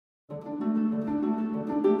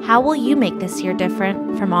How will you make this year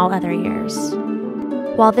different from all other years?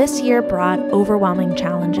 While this year brought overwhelming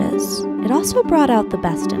challenges, it also brought out the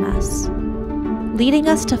best in us, leading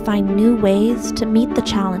us to find new ways to meet the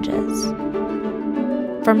challenges.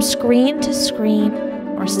 From screen to screen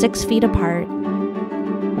or 6 feet apart,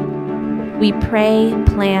 we pray,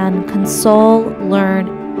 plan, console,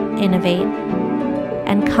 learn, innovate,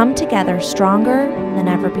 and come together stronger than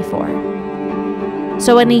ever before.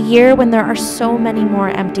 So in a year when there are so many more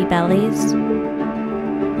empty bellies,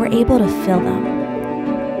 we're able to fill them.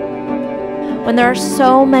 When there are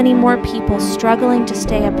so many more people struggling to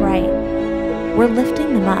stay upright, we're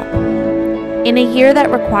lifting them up. In a year that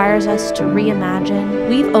requires us to reimagine,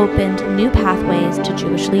 we've opened new pathways to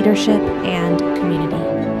Jewish leadership and community.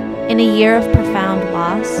 In a year of profound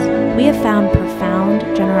loss, we have found profound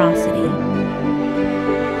generosity.